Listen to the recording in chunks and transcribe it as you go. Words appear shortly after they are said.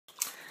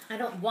I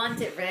don't want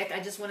it, Rick.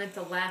 I just wanted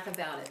to laugh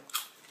about it.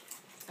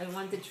 I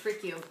wanted to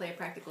trick you and play a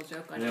practical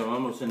joke on you. Yeah, well,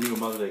 I'm going to send you a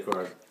Mother's Day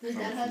card. His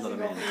dad has Another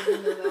to man.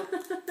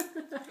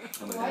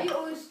 go. Why are you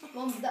always...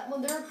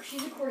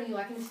 she's recording you,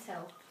 I can just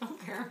tell. I don't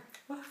care.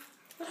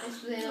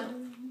 Thanks, Susanna.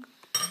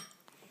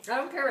 I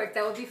don't care, Rick.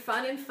 That would be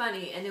fun and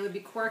funny, and it would be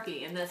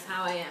quirky, and that's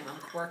how I am. I'm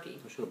quirky.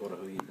 I should have bought a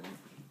hoodie then.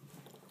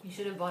 You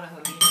should have bought a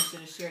hoodie, and you should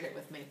have shared it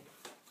with me.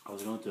 I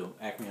was going to.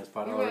 Acme has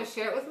 $5. You want to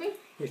share it with me?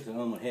 Here's the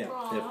only one here.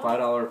 They have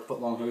 $5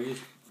 foot-long hoodies.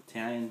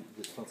 Italian,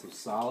 just felt so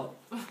solid.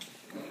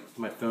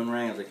 My phone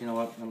rang. I was like, you know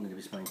what? I'm going to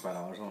be spending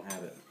 $5. I don't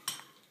have it.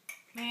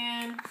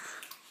 Man.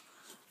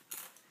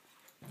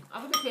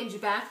 I would have paid you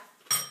back.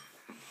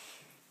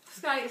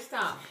 Scotty,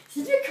 stop.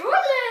 She's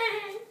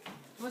recording!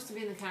 It must have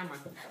been the camera.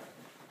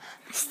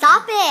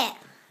 Stop it!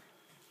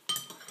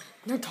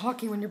 You're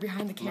talking when you're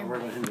behind the I'm not camera.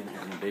 worried about him being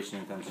innovation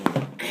anytime soon.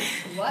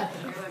 What?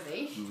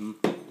 Innovation?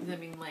 Does that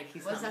mean like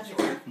he's What's not that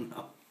mature?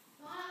 No.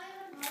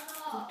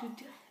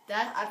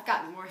 Dad, I've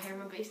got more hair in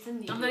my base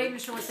than you. I'm not even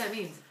sure what that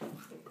means.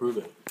 Prove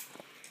it.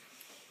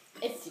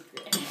 It's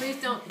secret.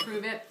 Please don't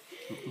prove it.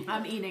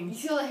 I'm You eating.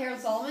 see all the hair on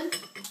Solomon?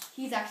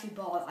 He's actually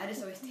bald. I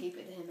just always tape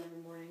it to him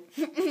every morning.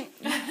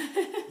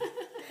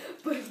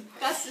 But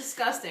That's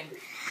disgusting.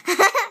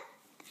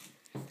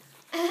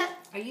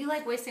 Are you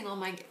like wasting all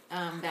my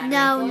bag?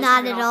 No,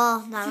 not at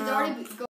all. Not she's at all. already